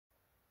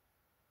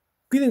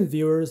Greetings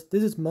viewers,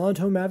 this is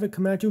Monotone Maverick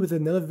coming at you with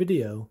another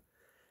video.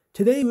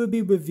 Today we'll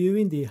be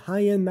reviewing the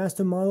high-end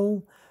master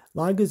model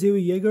Liger Zero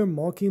Jager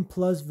Marking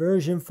Plus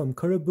version from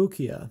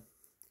Kurabukia.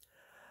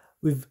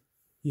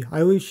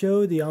 I will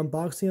show the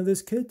unboxing of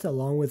this kit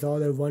along with all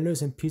the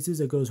wonders and pieces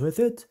that goes with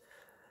it.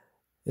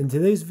 In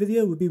today's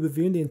video we'll be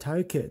reviewing the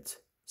entire kit.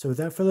 So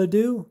without further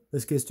ado,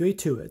 let's get straight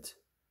to it.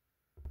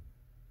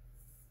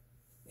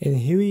 And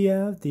here we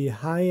have the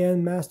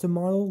high-end master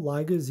model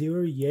Liger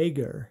Zero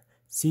Jager.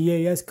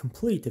 C.A.S.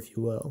 complete, if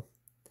you will.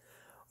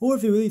 Or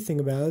if you really think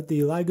about it,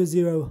 the Liger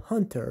Zero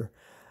Hunter.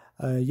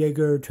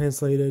 Jager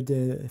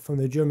translated from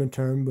the German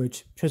term,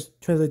 which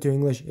translated to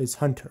English is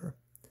Hunter.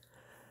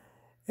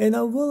 And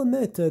I will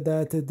admit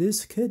that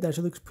this kit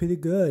actually looks pretty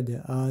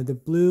good. The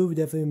blue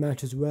definitely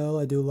matches well.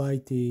 I do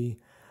like the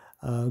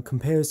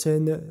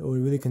comparison or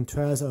really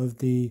contrast of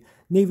the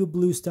navy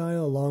blue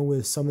style along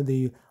with some of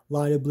the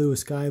lighter blue or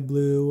sky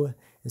blue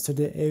and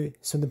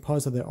certain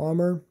parts of their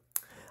armor.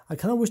 I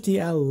kind of wish they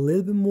add a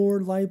little bit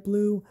more light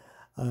blue,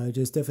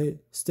 just definitely,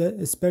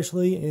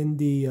 especially in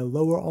the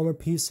lower armor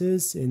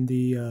pieces, in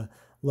the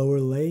lower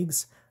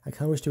legs. I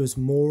kind of wish there was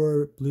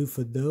more blue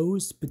for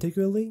those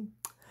particularly.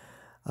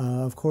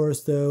 Of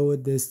course, though,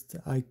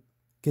 I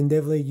can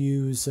definitely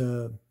use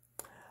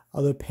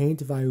other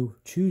paint if I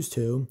choose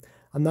to.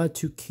 I'm not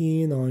too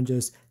keen on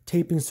just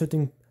taping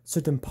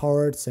certain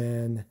parts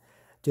and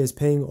just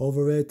painting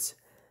over it.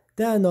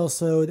 Then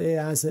also it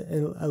adds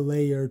a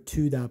layer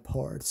to that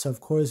part. So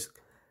of course,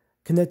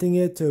 connecting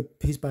it to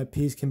piece by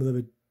piece can be a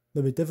little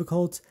bit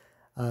difficult.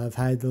 I've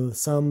had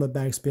some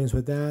bad experience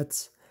with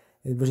that,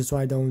 which is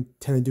why I don't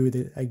tend to do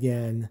it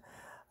again,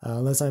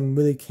 unless I'm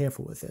really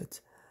careful with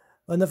it.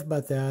 But enough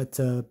about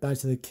that. Back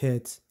to the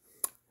kit.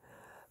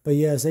 But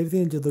yes,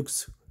 everything just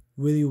looks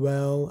really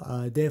well.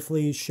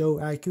 Definitely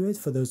show accurate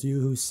for those of you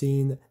who've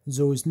seen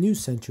Zor's New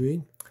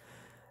Century.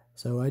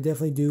 So I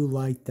definitely do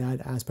like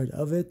that aspect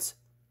of it.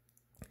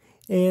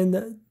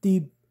 And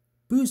the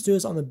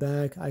boosters on the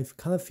back, I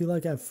kind of feel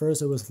like at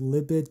first it was a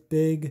little bit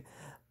big,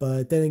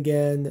 but then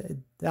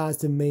again, that's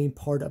the main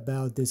part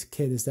about this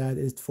kit, is that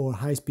it's for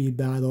high-speed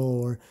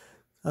battle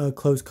or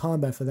close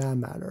combat for that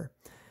matter.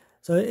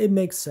 So it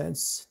makes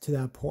sense to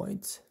that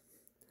point.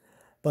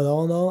 But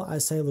all in all, I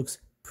say it looks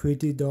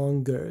pretty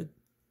darn good.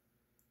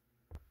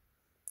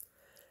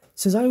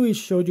 Since I already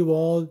showed you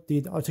all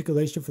the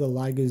articulation for the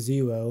Liger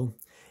Zero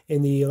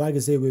in the Liger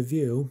Zero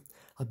review,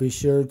 I'll be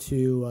sure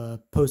to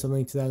post a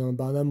link to that on the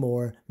bottom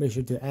or make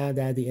sure to add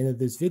that at the end of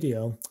this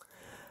video.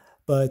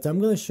 But I'm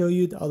going to show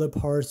you the other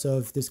parts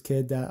of this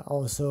kit that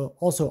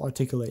also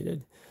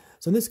articulated.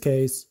 So in this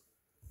case,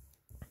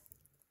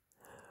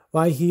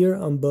 right here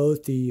on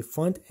both the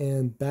front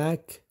and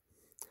back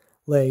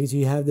legs,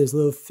 you have this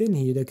little fin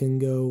here that can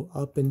go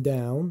up and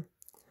down.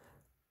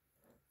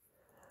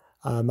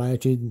 I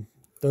actually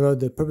don't know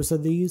the purpose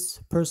of these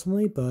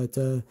personally, but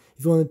if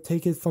you want to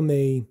take it from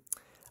a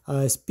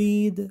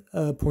speed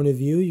point of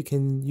view, you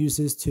can use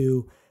this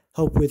to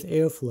help with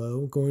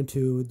airflow going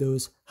to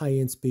those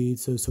high-end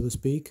speeds, so to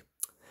speak.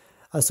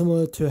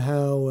 Similar to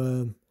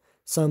how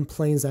some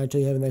planes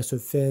actually have an extra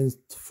fin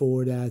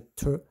for that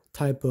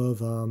type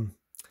of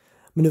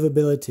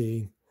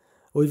maneuverability,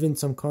 or even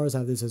some cars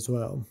have this as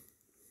well.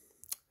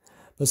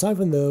 But aside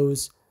from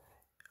those,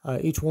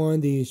 each one,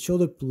 the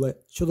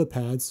shoulder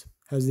pads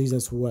has these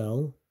as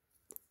well.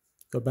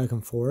 Go back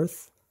and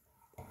forth.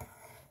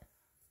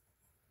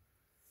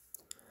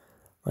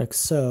 Like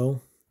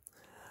so.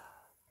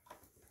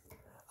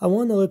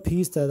 One other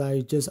piece that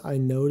I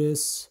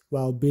noticed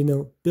while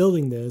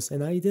building this,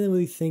 and I didn't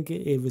really think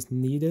it was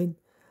needed,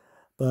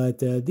 but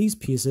these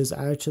pieces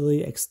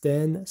actually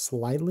extend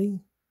slightly.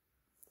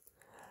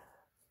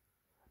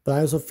 But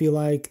I also feel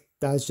like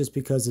that's just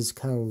because it's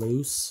kind of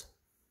loose.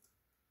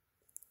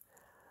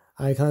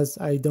 I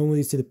don't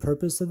really see the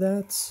purpose of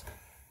that,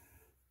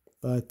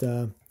 but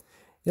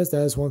yes,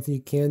 that is one thing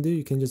you can do.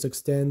 You can just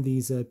extend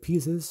these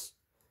pieces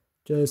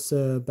just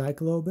back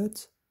a little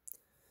bit.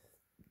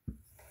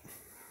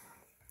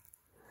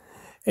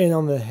 And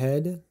on the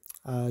head,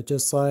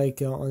 just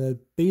like on a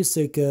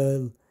basic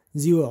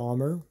Zero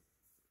armor,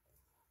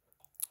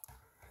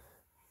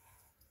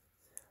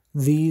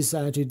 these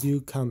actually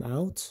do come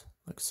out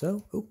like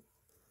so. Oh.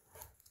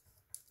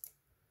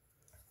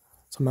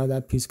 Somehow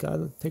that piece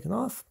got taken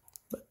off.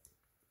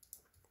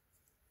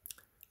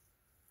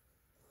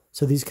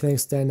 So these can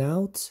extend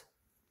out.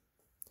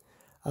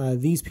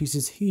 These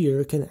pieces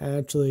here can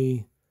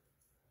actually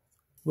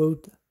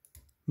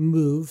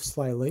move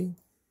slightly.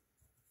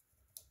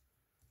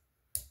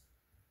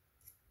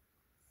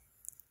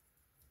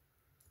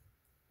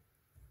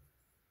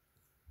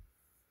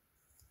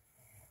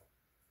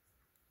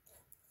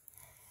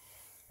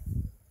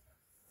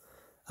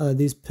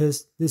 This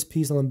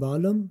piece on the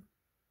bottom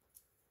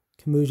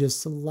can move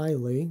just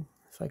slightly.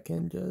 If I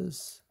can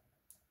just,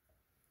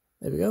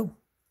 there we go.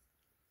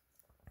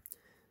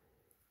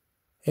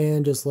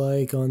 And just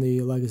like on the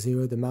Liger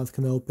Zero, the mouth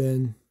can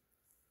open,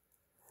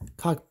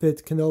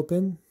 cockpit can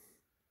open,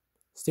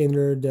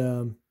 standard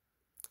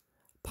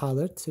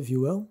pilot, if you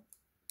will.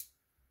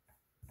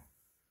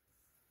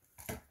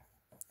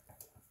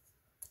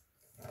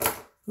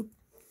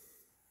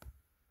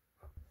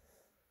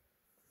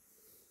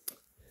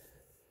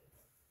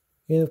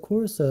 And of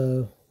course,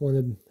 one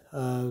of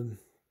the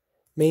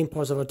main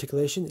parts of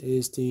articulation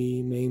is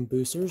the main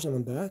boosters on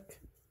the back.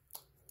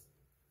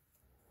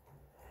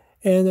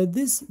 And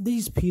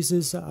these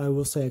pieces, I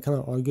will say, I kind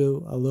of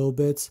argue a little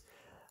bit.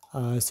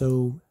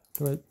 So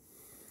I'm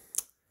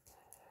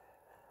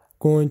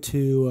going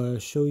to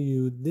show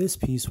you this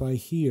piece right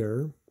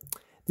here.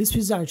 This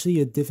piece is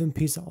actually a different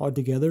piece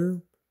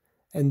altogether,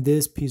 and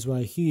this piece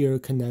right here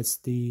connects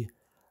the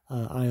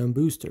ion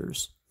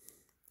boosters.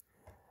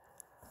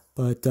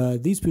 But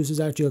these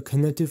pieces actually are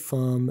connected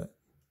from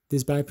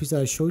this back piece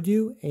that I showed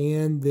you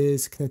and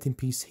this connecting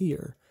piece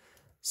here.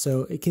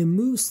 So it can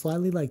move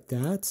slightly like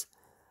that,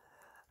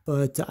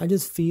 but I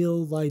just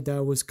feel like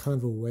that was kind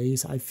of a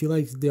waste. I feel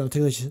like the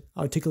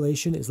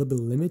articulation is a little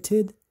bit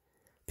limited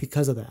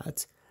because of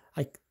that.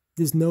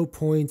 There's no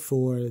point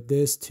for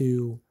this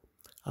to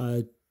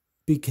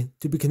be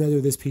connected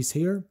with this piece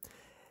here.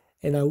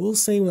 And I will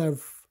say when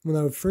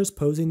I was first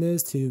posing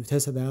this to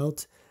test it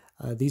out,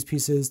 these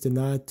pieces did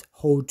not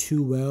hold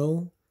too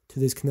well to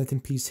this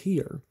connecting piece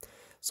here.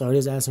 So I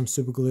just added some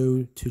super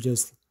glue to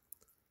just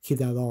keep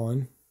that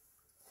on.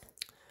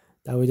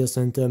 That way it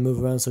doesn't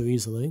move around so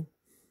easily.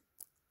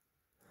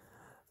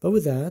 But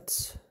with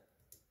that,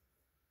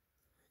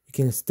 you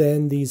can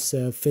extend these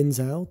fins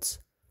out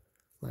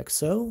like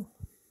so.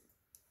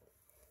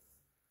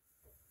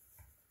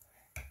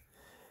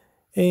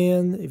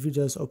 And if you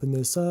just open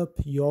this up,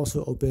 you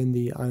also open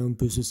the ion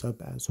boosters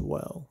up as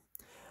well.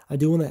 I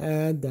do want to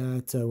add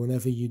that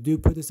whenever you do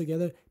put this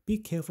together, be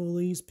careful of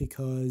these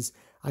because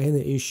I had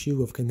an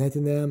issue of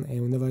connecting them,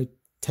 and whenever I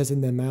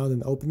tested them out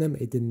and opened them,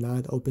 it did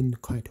not open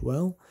quite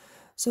well.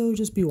 So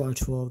just be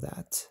watchful of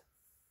that.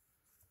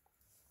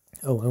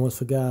 Oh, I almost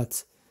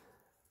forgot.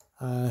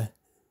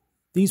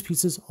 These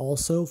pieces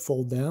also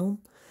fold down,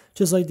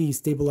 just like the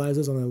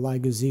stabilizers on the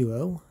Liger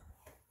Zero.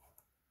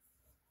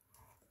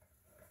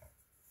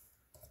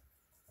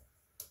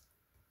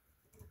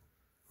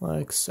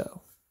 Like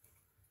so.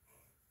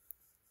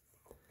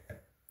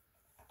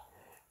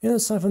 And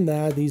aside from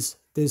that,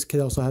 this kit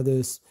also have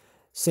this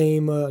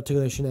same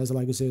articulation as the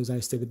Liger Zero as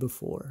I stated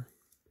before.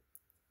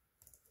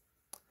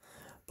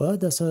 But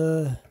that's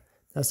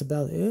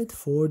about it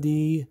for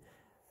the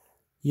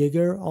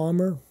Jager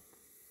armor.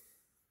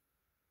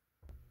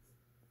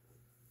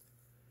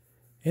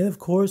 And of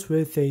course,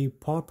 with a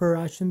proper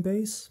action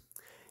base,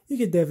 you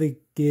can definitely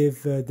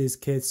give this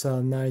kit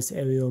some nice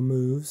aerial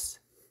moves.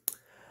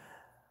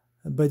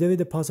 But definitely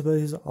the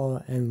possibilities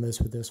are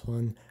endless with this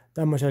one.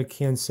 That much I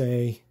can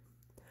say.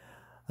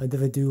 I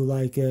definitely do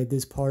like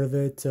this part of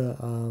it.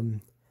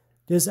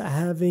 Just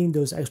having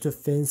those extra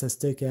fins that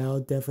stick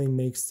out definitely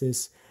makes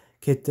this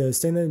kit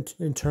stand out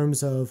in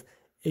terms of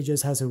it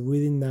just has a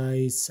really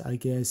nice, I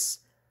guess,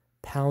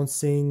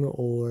 pouncing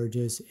or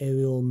just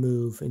aerial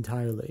move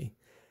entirely.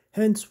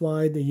 Hence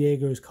why the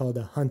Jager is called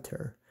a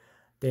hunter.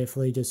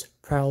 Definitely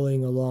just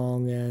prowling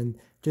along and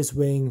just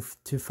waiting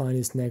to find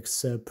his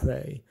next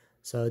prey.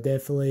 So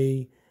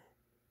definitely,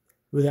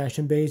 with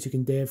action base, you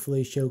can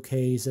definitely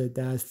showcase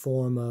that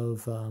form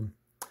of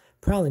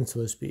prowling,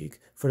 so to speak,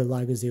 for the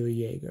Liger Zero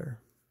Jager.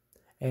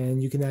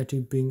 And you can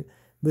actually bring,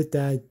 with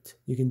that,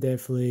 you can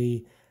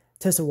definitely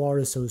test the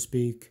water, so to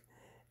speak,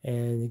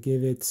 and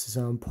give it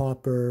some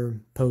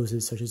proper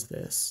poses such as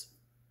this.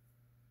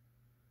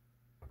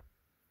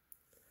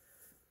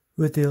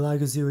 With the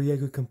Liger Zero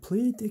Jager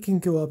complete, it can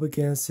go up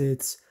against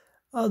its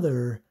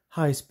other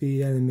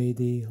high-speed enemy,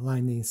 the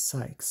Lightning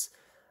C.A.S.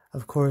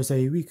 Of course,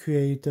 a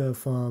recreate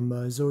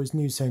from Zor's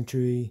New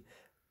Century,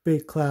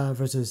 Big Cloud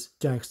versus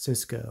Jack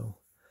Cisco.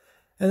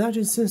 And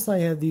actually, since I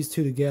have these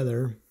two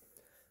together,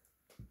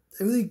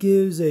 it really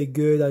gives a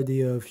good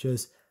idea of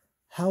just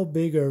how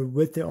bigger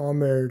with the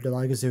armor the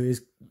Liger Zero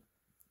is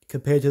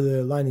compared to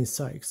the Lightning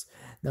C.A.S.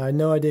 Now, I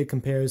know I did a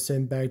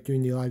comparison back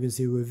during the Liger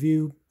Zero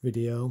review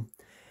video.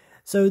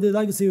 So the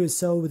Liger Zero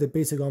itself with the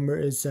basic armor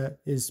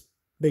is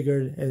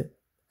bigger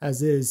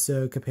as is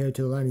compared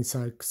to the Lightning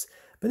C.A.S.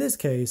 But in this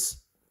case,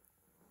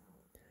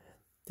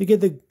 to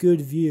get the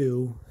good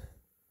view,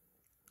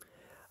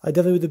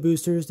 definitely with the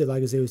boosters, the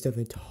Liger Zero is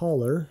definitely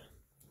taller.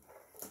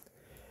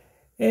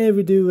 And if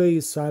we do a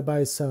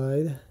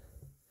side-by-side,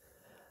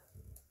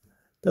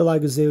 the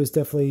Liger Zero is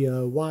definitely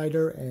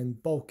wider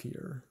and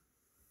bulkier.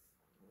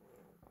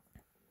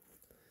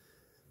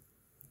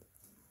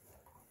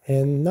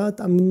 And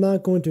I'm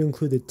not going to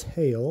include the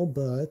tail,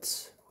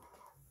 but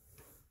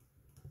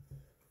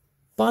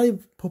body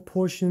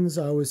proportions,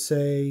 I would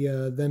say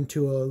them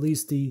to at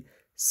least the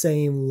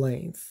same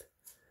length.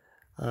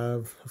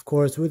 Of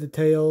course, with the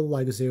tail,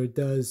 Liger Zero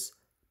does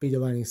beat the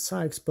Lightning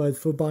C.A.S, but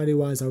for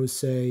body-wise, I would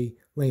say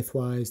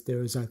lengthwise,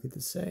 they're exactly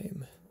the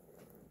same.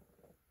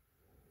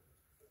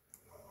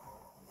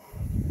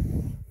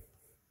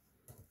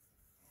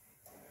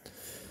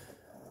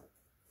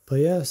 But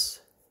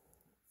yes,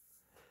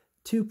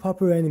 two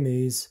popular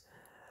enemies,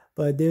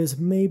 but there's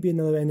maybe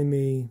another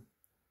enemy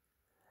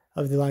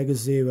of the Liger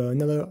Zero,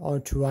 another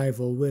arch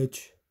rival,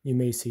 which you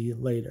may see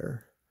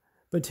later.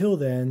 But till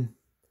then,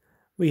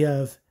 we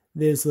have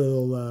this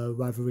little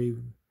rivalry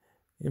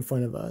in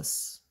front of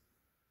us.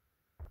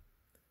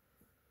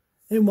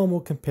 And one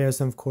more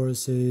comparison, of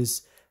course,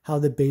 is how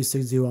the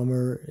basic Zero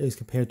armor is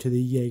compared to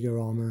the Jager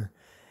armor.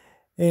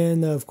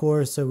 And of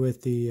course,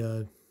 with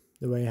the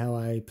way how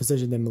I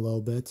positioned them a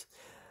little bit,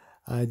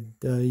 the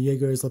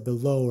Jager is a little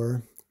bit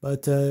lower.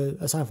 But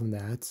aside from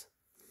that,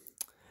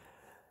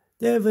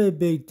 they have a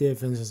big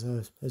difference,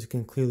 as you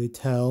can clearly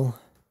tell.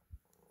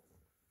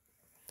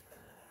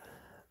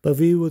 But if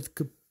we would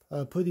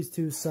put these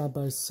two side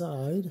by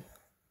side,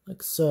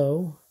 like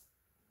so.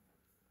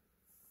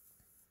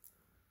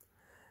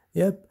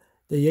 Yep,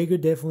 the Jager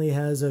definitely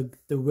has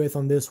the width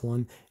on this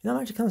one. And I'm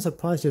actually kind of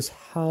surprised just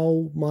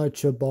how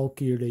much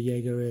bulkier the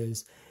Jager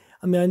is.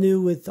 I mean, I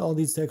knew with all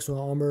these extra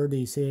armor,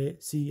 the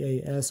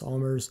C.A.S.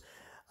 armors,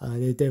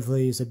 there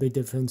definitely is a big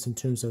difference in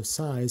terms of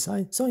size.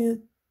 I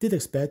did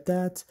expect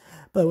that,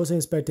 but I wasn't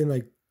expecting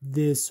like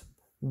this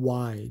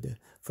wide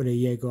for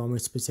the Jager armor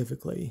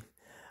specifically.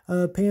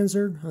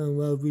 Panzer,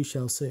 well, we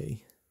shall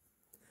see.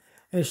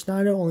 And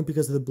Schneider only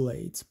because of the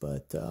blades,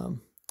 but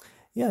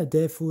yeah,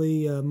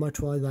 definitely much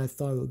wider than I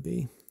thought it would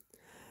be.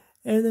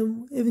 And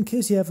then, if in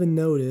case you haven't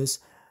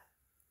noticed,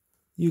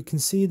 you can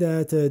see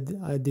that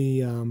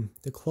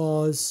the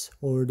claws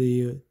or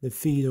the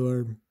feet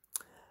or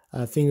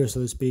fingers,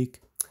 so to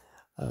speak,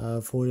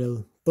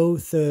 for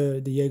both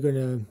the Jager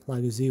and the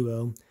Liger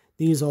Zero,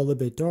 these are a little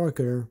bit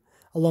darker,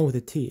 along with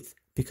the teeth,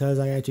 because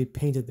I actually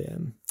painted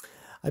them.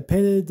 I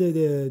painted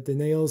the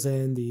nails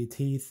and the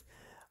teeth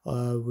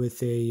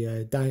with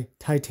a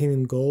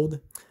titanium gold.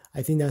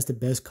 I think that's the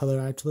best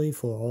color actually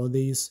for all of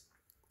these.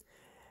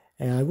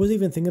 And I wasn't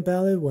even thinking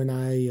about it when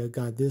I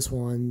got this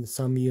one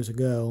some years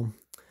ago.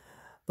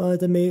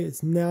 But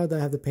now that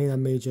I have the paint, I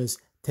may just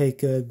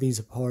take these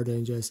apart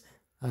and just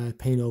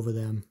paint over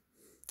them.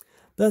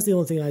 But that's the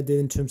only thing I did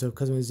in terms of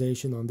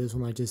customization on this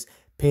one. I just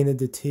painted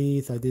the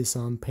teeth. I did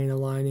some paint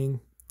aligning.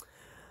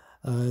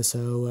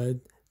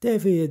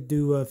 Definitely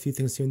do a few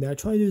things here and there. I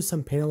try to do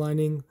some paint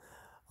aligning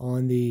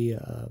on the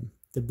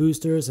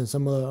boosters and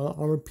some of the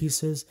armor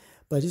pieces,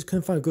 but I just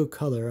couldn't find a good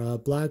color.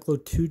 Black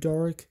looked too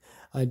dark.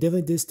 I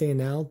definitely did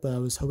stand out, but I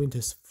was hoping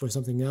for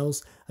something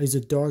else. I used a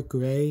dark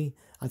gray.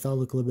 I thought it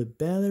looked a little bit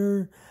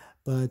better,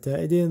 but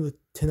it didn't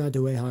turn out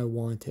the way how I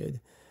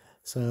wanted.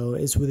 So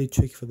it's really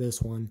tricky for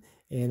this one.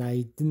 And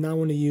I did not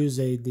want to use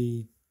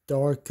the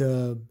dark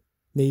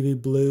navy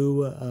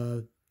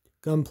blue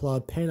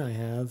gunpla pen I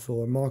have,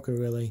 or marker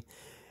really,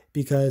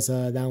 because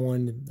that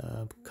one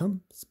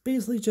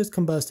basically just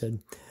combusted.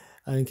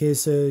 In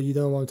case you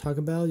don't know what I'm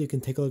talking about, you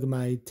can take a look at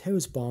my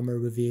terrorist bomber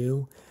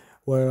review,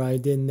 where I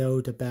did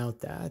note about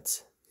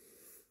that.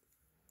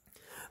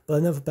 But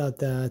enough about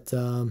that.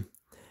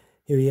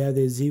 Here we have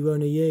the Zero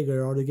and the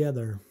Jager all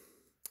together.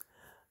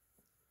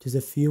 Just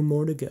a few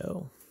more to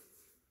go.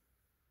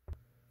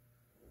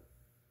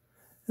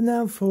 And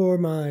now for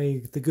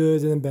the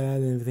good and the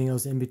bad and everything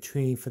else in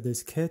between for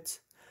this kit.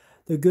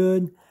 The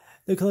good,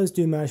 the colors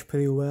do match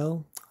pretty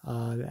well.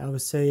 I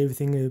would say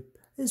everything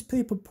is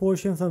pretty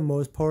proportionate for the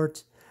most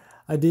part.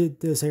 I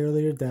did say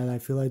earlier that I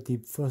feel like the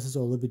thrusters are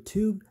a little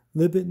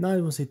bit, not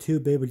even say too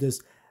big, but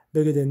just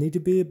bigger than they need to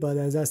be. But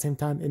at the same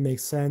time, it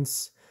makes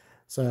sense.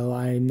 So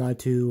I'm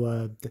not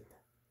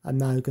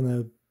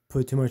gonna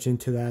put too much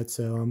into that.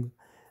 So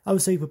I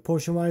would say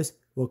proportion-wise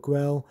work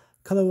well.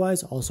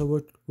 Color-wise also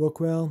work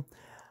well.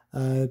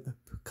 I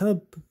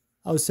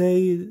would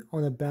say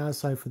on the bad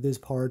side for this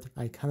part,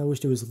 I kind of wish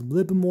there was a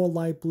little bit more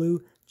light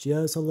blue,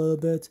 just a little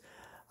bit.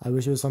 I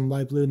wish there was some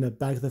light blue in the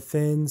back of the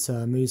fins,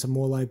 maybe some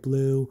more light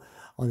blue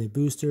on the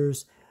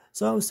boosters.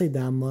 So I would say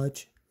that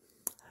much.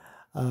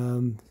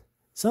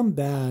 Some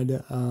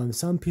bad,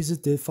 some pieces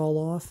did fall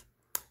off,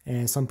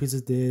 and some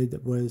pieces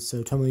was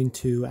troubling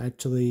to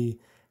actually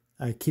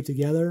keep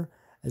together.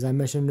 As I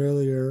mentioned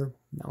earlier,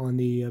 on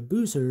the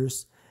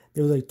boosters,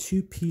 there was like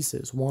two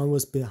pieces. One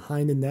was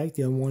behind the neck,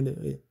 the other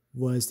one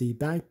was the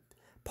back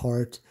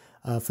part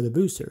for the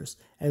boosters.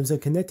 And it was a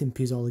connecting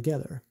piece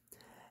altogether.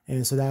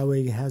 And so that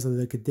way it has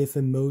like a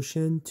different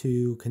motion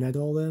to connect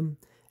all of them,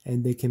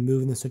 and they can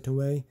move in a certain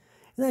way.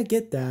 And I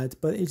get that,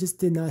 but it just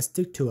did not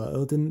stick to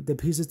it. The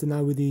pieces did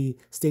not really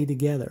stay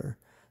together.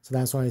 So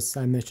that's why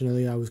I mentioned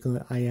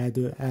earlier I had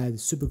to add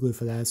super glue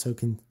for that so it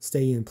can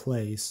stay in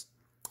place.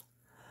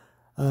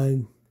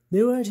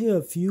 There were actually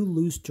a few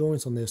loose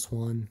joints on this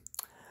one.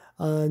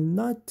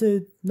 Not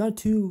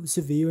too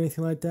severe or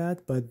anything like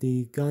that, but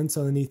the guns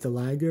underneath the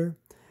Liger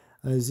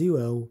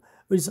Zero,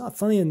 which is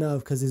funny enough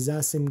because it's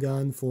that same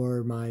gun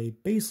for my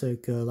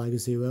basic Liger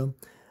Zero.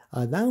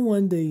 That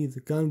one, the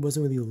gun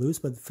wasn't really loose,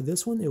 but for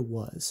this one it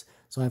was.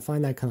 So I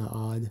find that kind of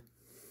odd.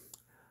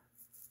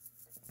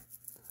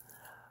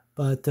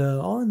 But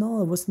all in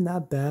all, it wasn't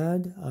that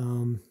bad.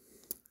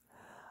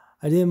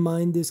 I didn't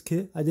mind this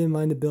kit. I didn't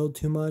mind the build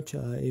too much.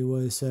 It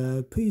was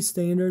pretty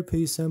standard,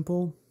 pretty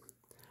simple.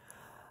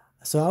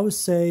 So I would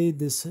say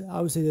this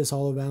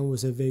all around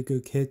was a very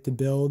good kit to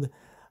build.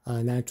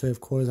 Naturally,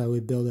 of course, I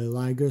would build a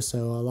Liger, so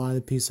a lot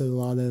of pieces, a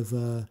lot of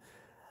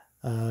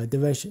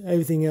direction.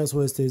 Everything else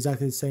was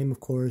exactly the same. Of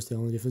course, the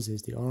only difference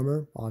is the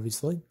armor,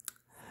 obviously.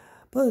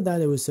 But other than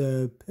that, it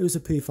was a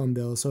pretty fun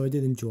build, so I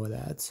did enjoy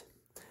that.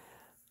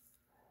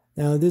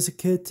 Now, is this a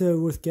kit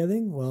worth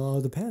getting? Well,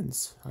 it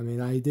depends. I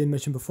mean, I did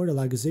mention before that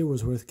Liger Zero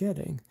was worth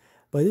getting,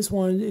 but this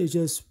one is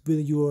just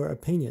really your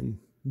opinion.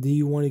 Do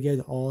you want to get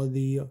all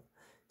the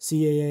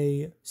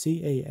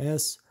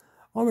C.A.S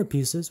armor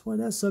pieces? Well,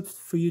 that's up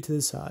for you to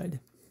decide.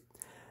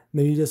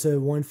 Maybe you're just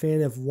one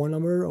fan of one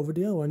armor over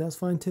the other, and that's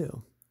fine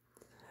too.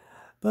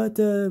 But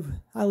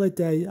I let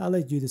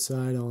you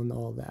decide on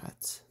all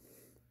that.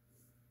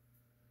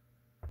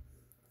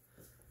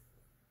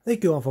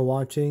 Thank you all for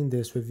watching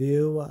this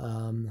review.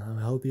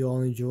 I hope you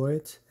all enjoy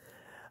it.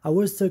 I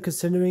was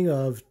considering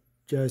of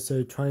just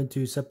trying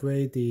to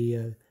separate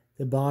the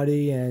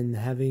body and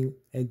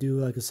do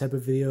like a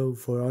separate video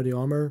for all the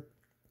armor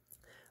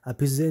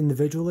pieces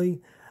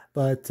individually,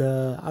 but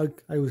I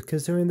was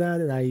considering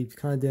that, and I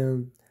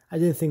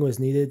didn't think it was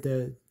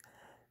needed.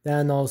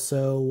 Then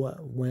also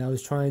when I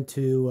was trying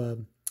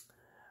to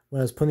when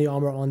I was putting the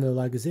armor on the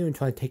Liger Zero and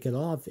trying to take it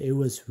off, it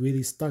was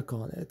really stuck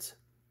on it.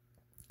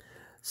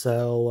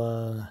 So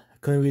I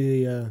couldn't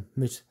really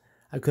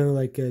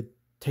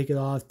take it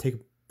off,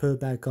 put it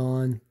back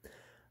on.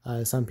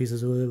 Some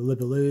pieces were a little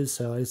bit loose,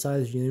 so I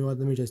decided, you know what,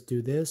 let me just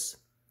do this.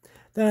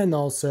 Then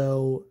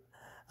also,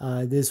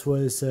 this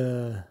was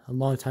a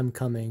long time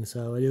coming,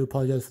 so I do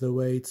apologize for the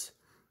wait.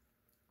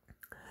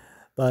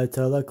 But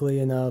luckily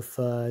enough,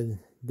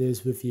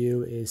 this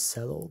review is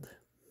settled.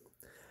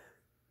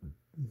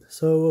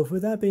 So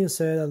with that being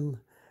said,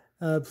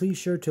 please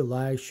sure to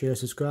like, share,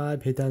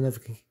 subscribe, hit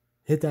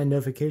that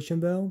notification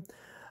bell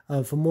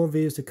for more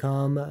videos to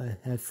come.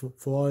 And for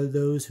all of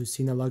those who've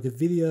seen a Liger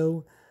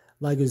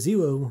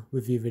Zero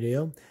review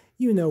video,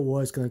 you know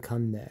what's going to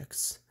come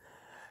next.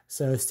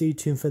 So stay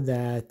tuned for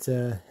that,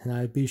 and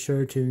I'll be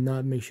sure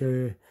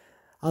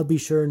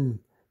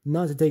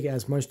not to take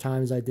as much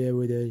time as I did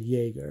with the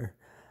Jager,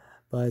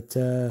 but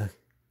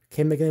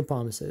can't make any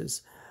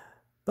promises.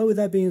 But with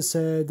that being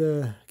said,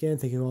 again,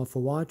 thank you all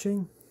for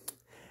watching.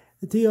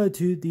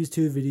 These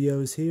two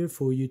videos here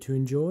for you to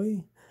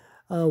enjoy.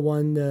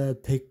 One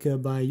picked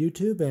by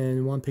YouTube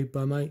and one picked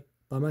by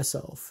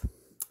myself.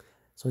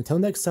 So until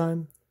next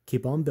time,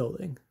 keep on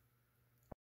building.